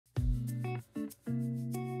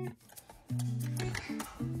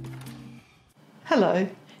Hello.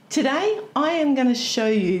 Today I am going to show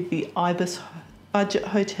you the Ibis Budget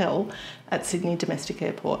Hotel at Sydney Domestic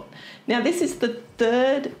Airport. Now this is the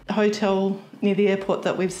third hotel near the airport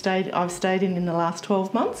that I've stayed in the last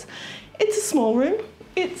 12 months. It's a small room.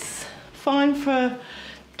 It's fine for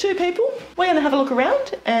 2 people. We're going to have a look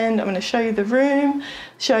around and I'm going to show you the room,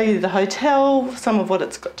 show you the hotel, some of what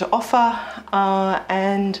it's got to offer,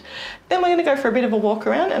 and then we're going to go for a bit of a walk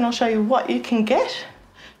around and I'll show you what you can get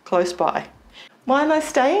close by. Why am I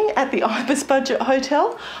staying at the Ibis Budget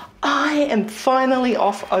Hotel? I am finally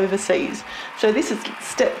off overseas. So this is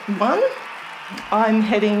step 1. I'm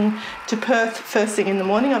heading to Perth first thing in the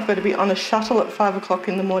morning. I've got to be on a shuttle at 5 o'clock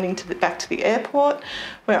in the morning back to the airport,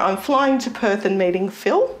 where I'm flying to Perth and meeting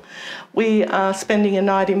Phil. We are spending a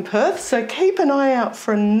night in Perth, so keep an eye out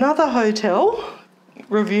for another hotel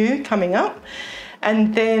review coming up.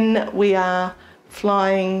 And then we are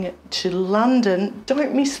flying to London.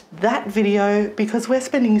 Don't miss that video because we're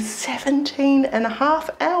spending 17.5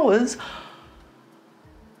 hours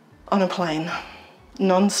on a plane,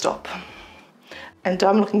 non-stop. And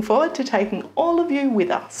I'm looking forward to taking all of you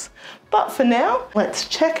with us. But for now, let's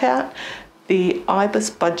check out the Ibis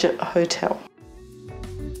Budget Hotel.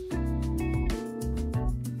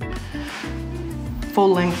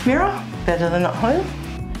 Full-length mirror, better than at home.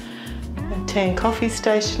 A tea and coffee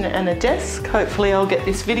station and a desk. Hopefully I'll get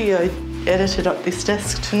this video edited up this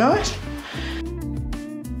desk tonight.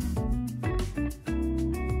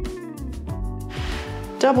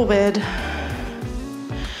 Double bed.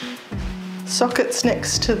 Sockets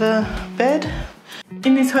next to the bed.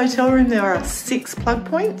 In this hotel room there are 6 plug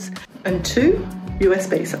points and 2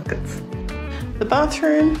 USB sockets. The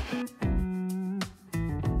bathroom.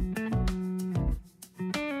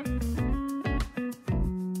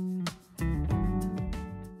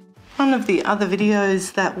 One of the other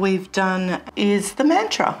videos that we've done is the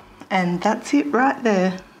mantra, and that's it right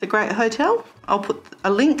there. The Great Hotel. I'll put a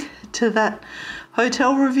link to that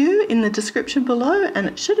hotel review in the description below, and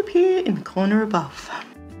it should appear in the corner above.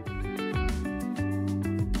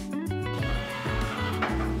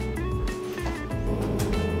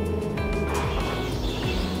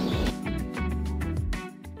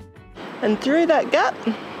 And through that gap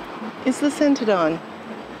is the Citadines.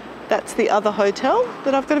 That's the other hotel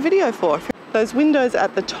that I've got a video for. Those windows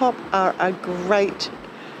at the top are a great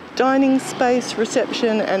dining space,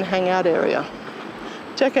 reception and hangout area.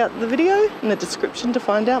 Check out the video in the description to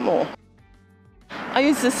find out more. I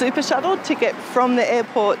used the Super Shuttle to get from the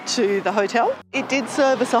airport to the hotel. It did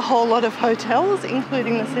service a whole lot of hotels,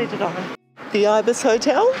 including the Citadines. The Ibis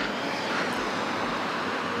Hotel,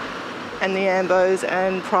 and the Ambos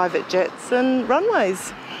and private jets and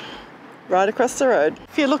runways right across the road.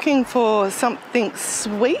 If you're looking for something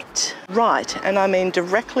sweet, right, and I mean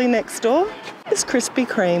directly next door, is Krispy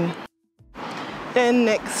Kreme. Then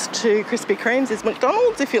next to Krispy Kreme's is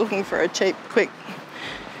Macdonalds if you're looking for a cheap, quick,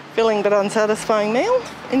 filling but unsatisfying meal,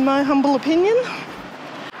 in my humble opinion.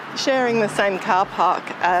 Sharing the same car park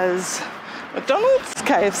as McDonald's,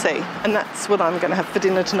 KFC, and that's what I'm going to have for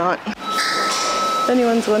dinner tonight. If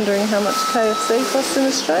anyone's wondering how much KFC costs in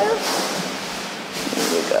Australia,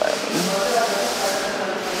 here we go.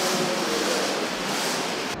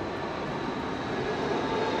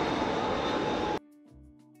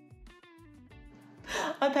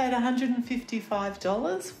 I paid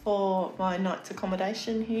 $155 for my night's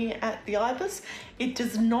accommodation here at the Ibis. It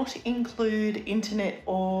does not include internet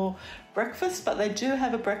or breakfast, but they do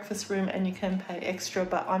have a breakfast room and you can pay extra,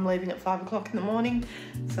 but I'm leaving at 5 o'clock in the morning,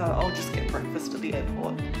 so I'll just get breakfast at the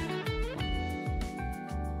airport.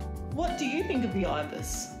 What do you think of the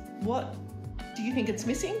Ibis? What do you think it's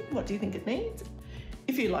missing? What do you think it needs?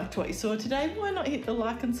 If you liked what you saw today, why not hit the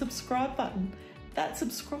like and subscribe button? That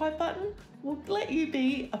subscribe button will let you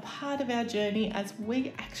be a part of our journey as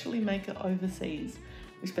we actually make it overseas.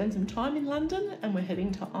 We spend some time in London and we're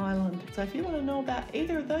heading to Ireland. So if you want to know about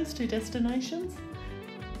either of those 2 destinations,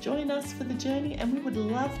 join us for the journey and we would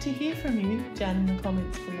love to hear from you down in the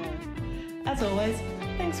comments below. As always,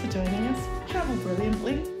 thanks for joining us. Travel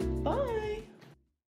brilliantly. Bye.